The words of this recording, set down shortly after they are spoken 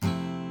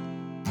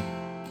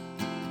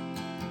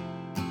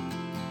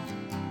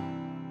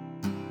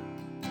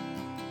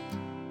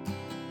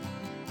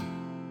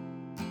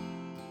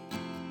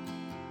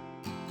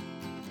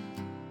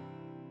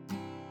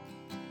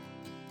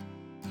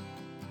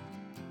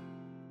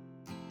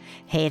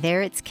Hey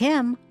there, it's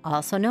Kim,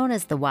 also known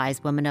as the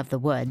Wise Woman of the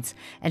Woods.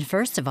 And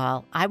first of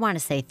all, I want to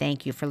say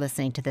thank you for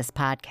listening to this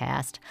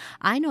podcast.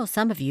 I know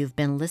some of you have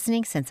been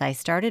listening since I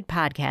started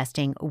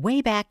podcasting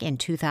way back in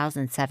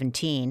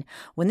 2017,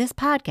 when this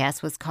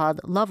podcast was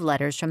called Love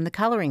Letters from the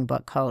Coloring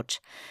Book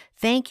Coach.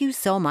 Thank you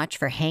so much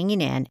for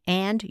hanging in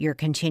and your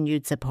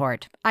continued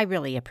support. I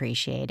really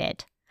appreciate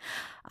it.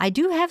 I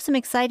do have some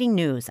exciting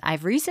news.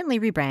 I've recently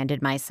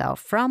rebranded myself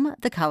from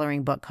the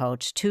Coloring Book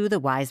Coach to the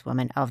Wise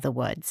Woman of the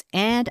Woods,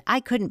 and I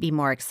couldn't be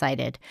more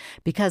excited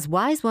because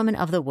Wise Woman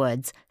of the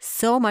Woods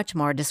so much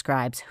more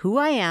describes who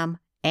I am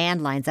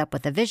and lines up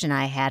with the vision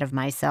I had of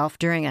myself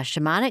during a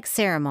shamanic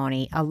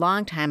ceremony a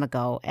long time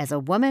ago as a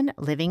woman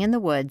living in the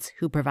woods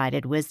who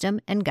provided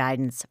wisdom and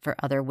guidance for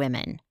other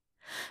women.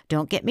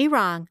 Don't get me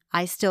wrong,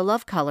 I still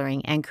love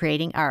coloring and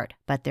creating art,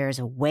 but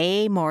there's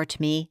way more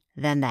to me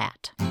than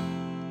that.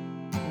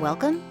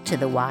 Welcome to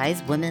the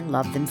Wise Women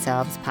Love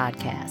Themselves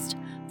podcast,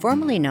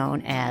 formerly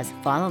known as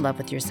Fall in Love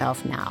with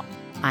Yourself Now.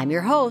 I'm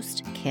your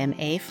host, Kim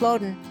A.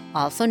 Floden,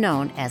 also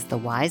known as the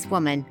Wise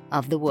Woman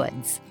of the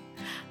Woods.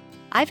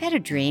 I've had a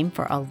dream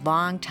for a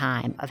long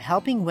time of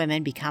helping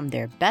women become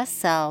their best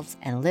selves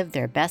and live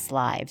their best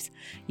lives,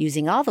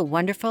 using all the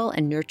wonderful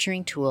and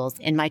nurturing tools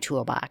in my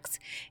toolbox,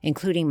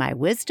 including my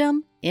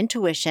wisdom,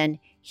 intuition,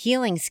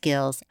 healing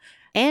skills,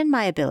 and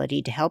my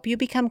ability to help you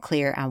become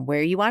clear on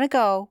where you want to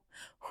go,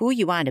 who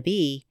you want to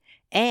be,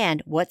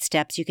 and what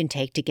steps you can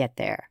take to get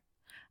there.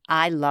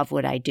 I love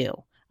what I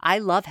do. I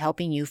love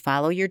helping you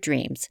follow your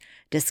dreams,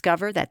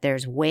 discover that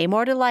there's way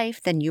more to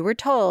life than you were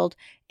told,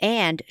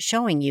 and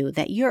showing you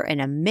that you're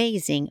an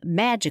amazing,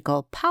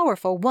 magical,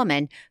 powerful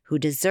woman who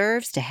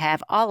deserves to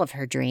have all of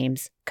her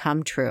dreams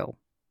come true.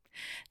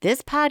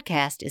 This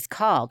podcast is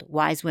called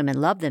Wise Women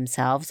Love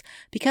Themselves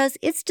because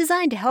it's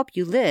designed to help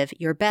you live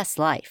your best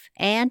life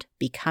and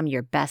become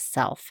your best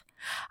self.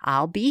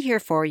 I'll be here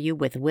for you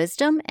with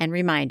wisdom and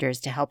reminders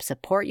to help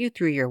support you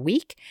through your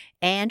week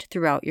and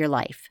throughout your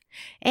life.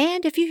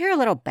 And if you hear a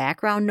little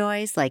background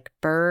noise like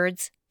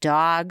birds,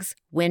 dogs,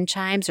 wind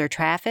chimes, or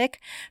traffic,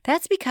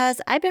 that's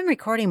because I've been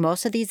recording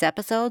most of these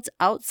episodes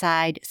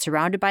outside,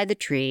 surrounded by the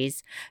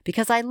trees,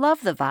 because I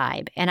love the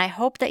vibe, and I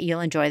hope that you'll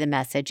enjoy the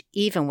message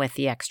even with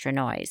the extra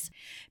noise.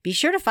 Be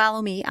sure to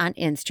follow me on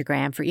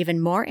Instagram for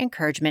even more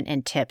encouragement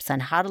and tips on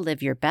how to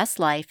live your best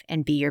life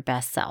and be your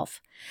best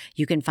self.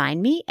 You can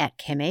find me at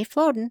Kim A.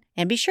 Floden,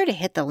 and be sure to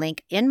hit the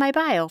link in my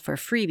bio for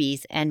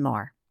freebies and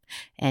more.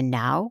 And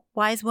now,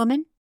 wise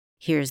woman,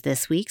 here's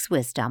this week's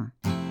wisdom.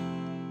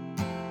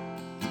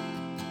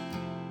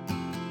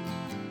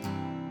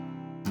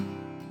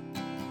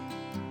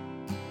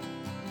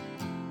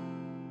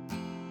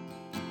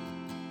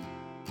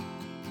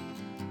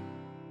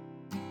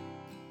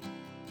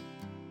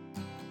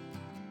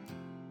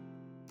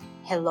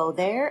 Hello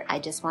there. I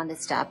just wanted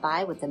to stop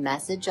by with a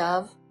message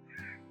of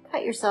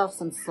cut yourself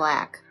some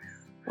slack.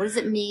 What does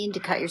it mean to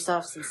cut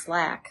yourself some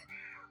slack?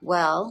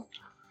 Well,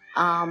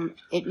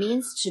 it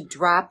means to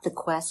drop the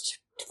quest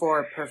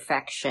for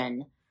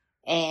perfection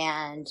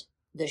and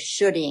the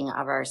shoulding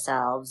of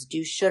ourselves.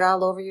 Do should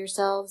all over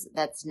yourselves?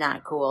 That's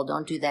not cool.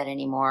 Don't do that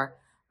anymore.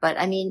 But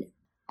I mean,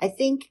 I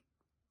think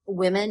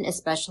women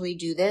especially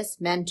do this,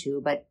 men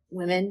too, but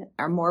women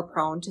are more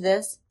prone to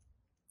this.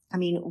 I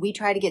mean, we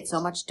try to get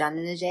so much done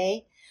in a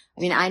day.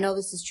 I mean, I know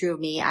this is true of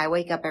me. I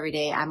wake up every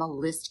day. I'm a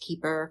list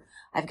keeper.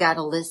 I've got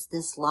a list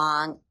this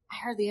long. I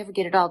hardly ever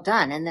get it all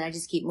done. And then I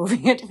just keep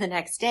moving it to the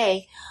next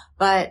day.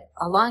 But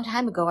a long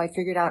time ago, I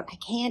figured out I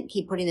can't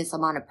keep putting this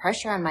amount of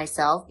pressure on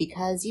myself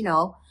because,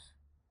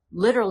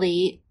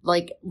 literally,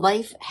 like,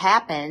 life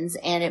happens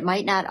and it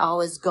might not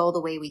always go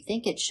the way we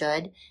think it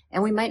should.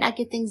 And we might not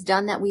get things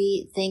done that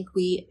we think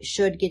we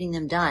should getting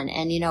them done.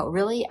 And,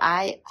 really,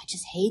 I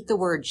just hate the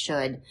word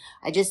should.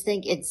 I just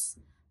think it's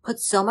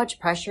puts so much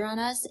pressure on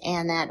us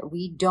and that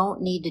we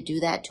don't need to do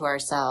that to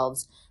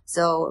ourselves.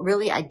 So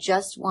really, I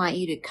just want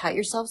you to cut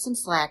yourself some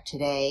slack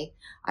today.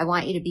 I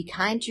want you to be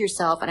kind to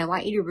yourself, and I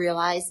want you to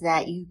realize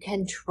that you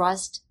can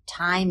trust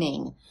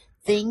timing.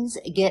 Things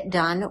get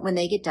done when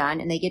they get done,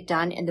 and they get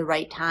done in the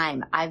right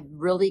time. I've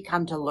really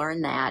come to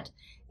learn that.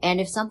 And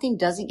if something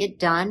doesn't get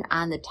done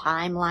on the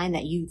timeline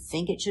that you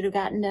think it should have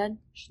gotten done,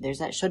 there's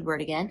that should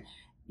word again,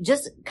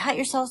 just cut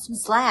yourself some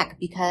slack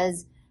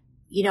because,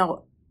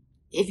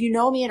 if you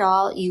know me at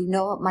all, you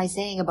know my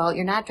saying about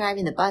you're not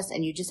driving the bus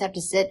and you just have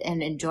to sit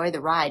and enjoy the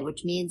ride,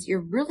 which means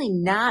you're really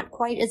not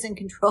quite as in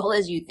control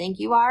as you think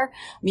you are.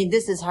 I mean,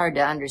 this is hard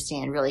to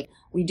understand, really.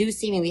 We do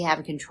seemingly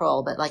have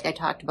control, but like I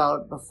talked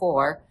about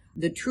before,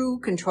 the true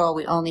control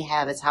we only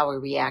have is how we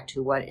react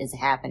to what is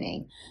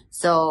happening.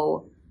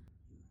 So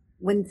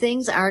when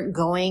things aren't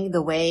going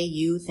the way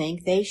you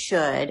think they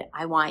should,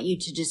 I want you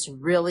to just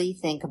really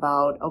think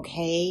about,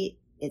 okay,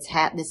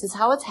 this is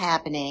how it's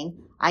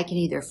happening. I can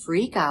either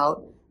freak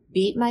out,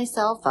 beat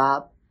myself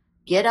up,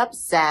 get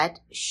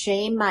upset,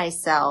 shame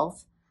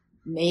myself,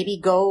 maybe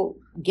go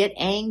get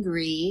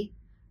angry,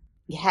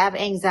 have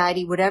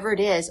anxiety, whatever it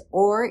is,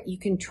 or you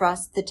can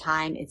trust the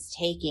time it's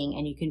taking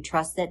and you can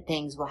trust that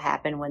things will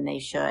happen when they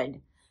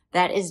should.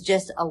 that is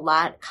just a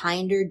lot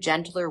kinder,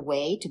 gentler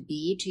way to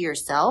be to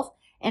yourself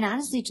and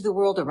honestly to the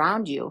world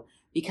around you.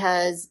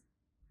 Because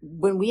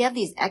when we have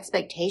these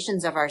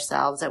expectations of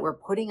ourselves that we're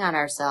putting on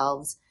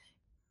ourselves,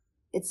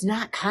 it's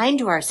not kind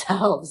to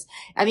ourselves.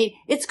 I mean,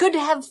 it's good to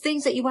have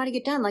things that you want to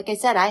get done. Like I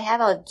said, I have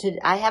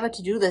a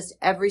to-do list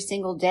every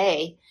single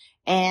day.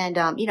 And,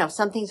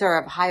 some things are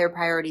of higher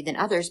priority than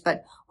others,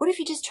 but what if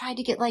you just tried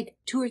to get like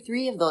 2 or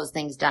 3 of those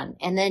things done?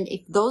 And then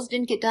if those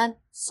didn't get done,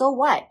 so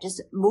what?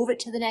 Just move it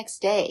to the next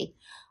day.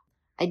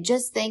 I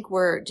just think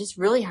we're just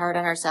really hard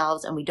on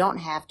ourselves, and we don't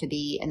have to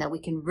be, and that we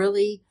can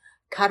really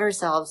cut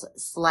ourselves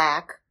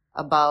slack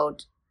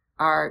about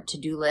our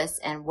to-do list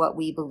and what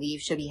we believe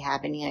should be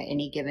happening at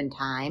any given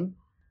time.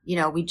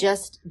 We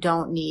just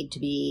don't need to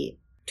be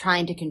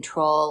trying to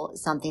control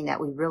something that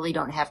we really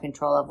don't have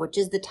control of, which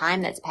is the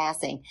time that's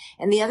passing.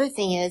 And the other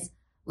thing is,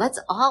 let's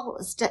all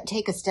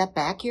take a step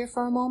back here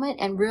for a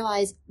moment and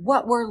realize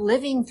what we're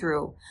living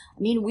through.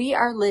 I mean, we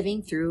are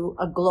living through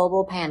a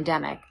global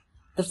pandemic.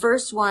 The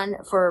first one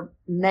for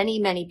many,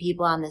 many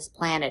people on this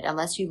planet,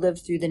 unless you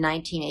lived through the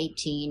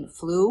 1918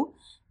 flu.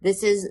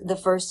 This is the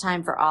first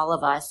time for all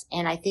of us,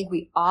 and I think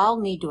we all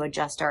need to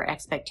adjust our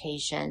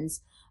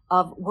expectations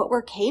of what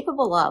we're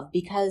capable of,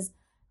 because,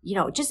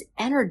 just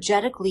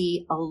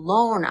energetically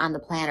alone on the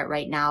planet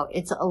right now,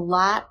 it's a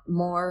lot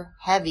more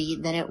heavy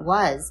than it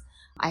was.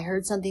 I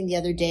heard something the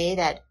other day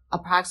that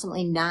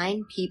approximately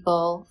 9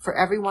 people, for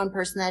every 1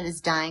 person that is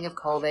dying of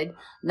COVID,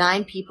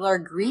 9 people are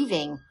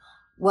grieving.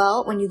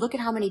 Well, when you look at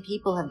how many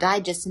people have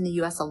died just in the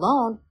U.S.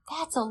 alone,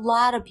 that's a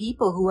lot of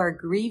people who are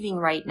grieving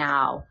right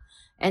now.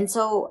 And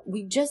so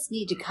we just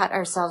need to cut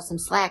ourselves some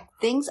slack.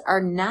 Things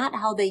are not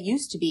how they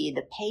used to be.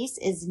 The pace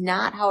is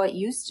not how it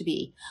used to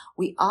be.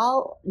 We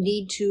all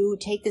need to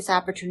take this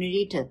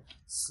opportunity to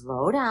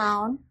slow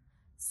down,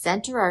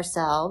 center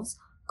ourselves,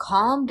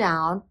 calm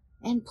down,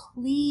 and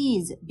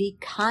please be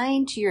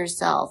kind to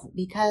yourself,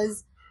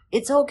 because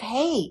it's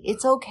okay.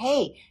 It's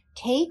okay.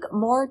 Take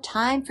more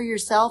time for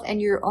yourself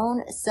and your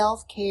own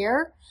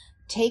self-care.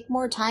 Take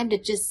more time to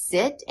just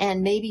sit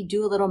and maybe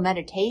do a little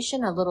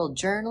meditation, a little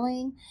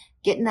journaling,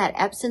 get in that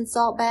Epsom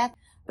salt bath,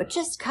 but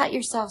just cut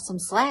yourself some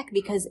slack,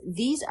 because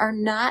these are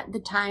not the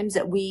times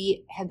that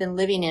we have been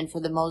living in for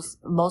the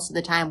most of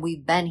the time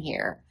we've been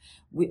here.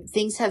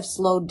 Things have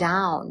slowed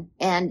down,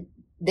 and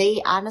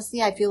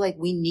honestly, I feel like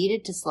we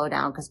needed to slow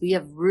down, because we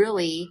have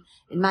really,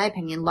 in my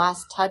opinion,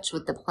 lost touch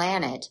with the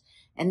planet.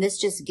 And this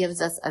just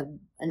gives us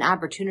an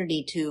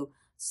opportunity to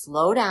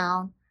slow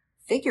down,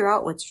 figure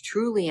out what's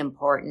truly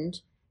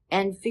important,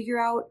 and figure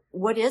out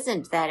what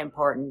isn't that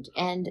important.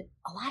 And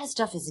a lot of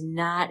stuff is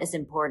not as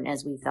important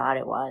as we thought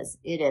it was.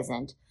 It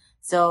isn't.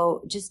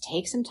 So just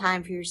take some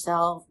time for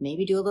yourself.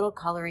 Maybe do a little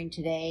coloring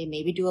today.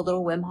 Maybe do a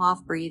little Wim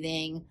Hof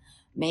breathing.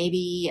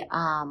 Maybe,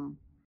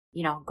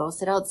 go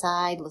sit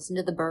outside, listen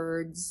to the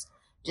birds.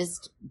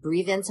 Just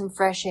breathe in some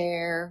fresh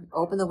air.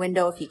 Open the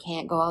window if you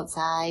can't go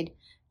outside.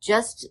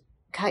 Just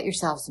cut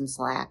yourself some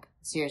slack.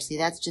 Seriously,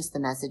 that's just the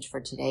message for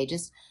today.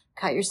 Just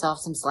cut yourself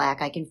some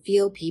slack. I can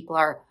feel people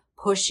are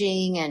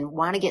pushing and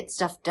want to get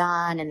stuff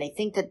done, and they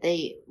think that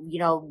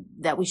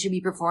that we should be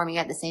performing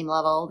at the same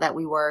level that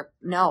we were.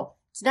 No,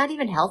 it's not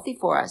even healthy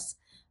for us.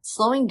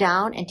 Slowing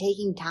down and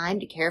taking time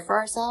to care for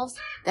ourselves,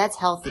 that's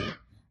healthy.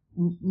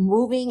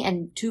 Moving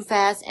and too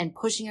fast and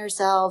pushing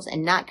ourselves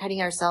and not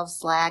cutting ourselves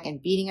slack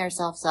and beating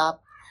ourselves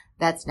up,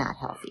 that's not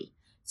healthy.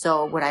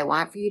 So what I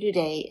want for you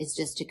today is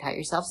just to cut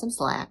yourself some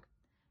slack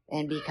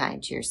and be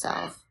kind to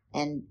yourself,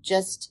 and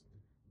just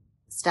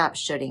stop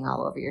shooting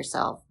all over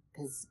yourself,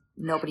 because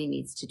nobody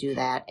needs to do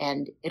that.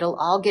 And it'll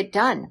all get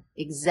done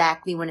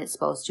exactly when it's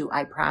supposed to,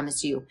 I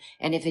promise you.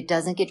 And if it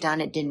doesn't get done,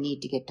 it didn't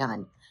need to get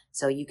done.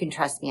 So you can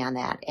trust me on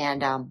that.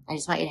 And I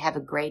just want you to have a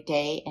great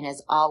day. And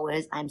as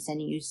always, I'm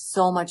sending you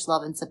so much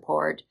love and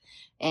support.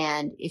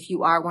 And if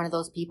you are one of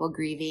those people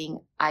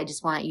grieving, I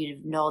just want you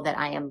to know that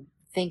I am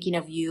thinking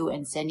of you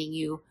and sending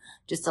you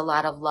just a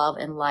lot of love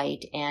and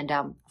light. And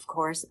of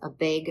course, a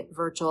big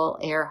virtual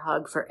air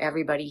hug for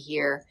everybody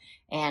here.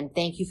 And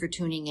thank you for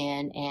tuning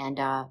in, and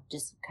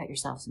just cut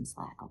yourself some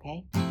slack,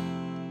 okay?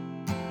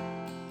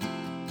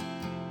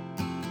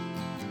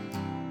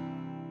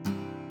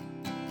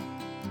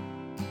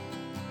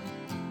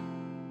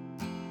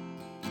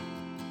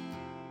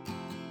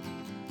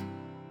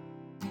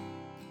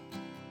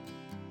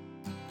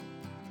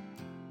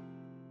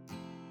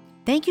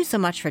 Thank you so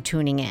much for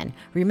tuning in.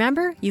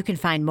 Remember, you can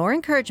find more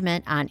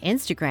encouragement on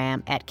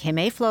Instagram at Kim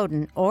A.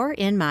 Floden or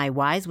in my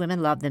Wise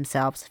Women Love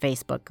Themselves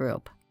Facebook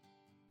group.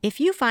 If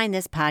you find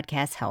this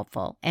podcast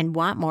helpful and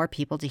want more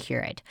people to hear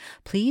it,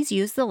 please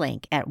use the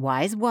link at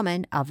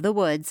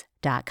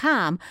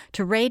wisewomanofthewoods.com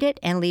to rate it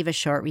and leave a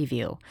short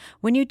review.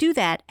 When you do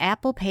that,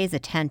 Apple pays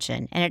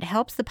attention, and it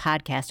helps the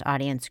podcast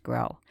audience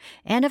grow.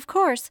 And of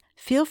course,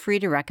 feel free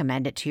to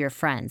recommend it to your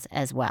friends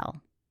as well.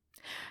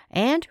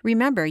 And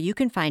remember, you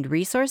can find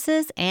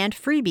resources and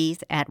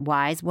freebies at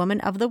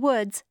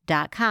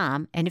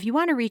wisewomanofthewoods.com. And if you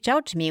want to reach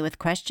out to me with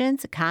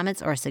questions,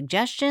 comments, or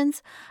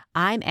suggestions,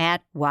 I'm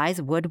at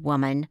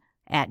wisewoodwoman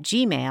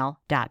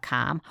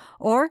 @gmail.com,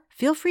 or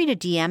feel free to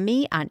DM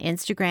me on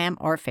Instagram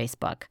or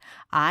Facebook.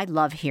 I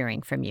love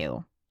hearing from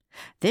you.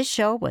 This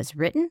show was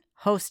written,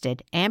 hosted,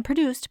 and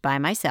produced by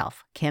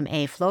myself, Kim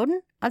A.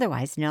 Floden,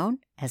 otherwise known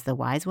as the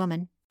Wise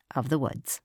Woman of the Woods.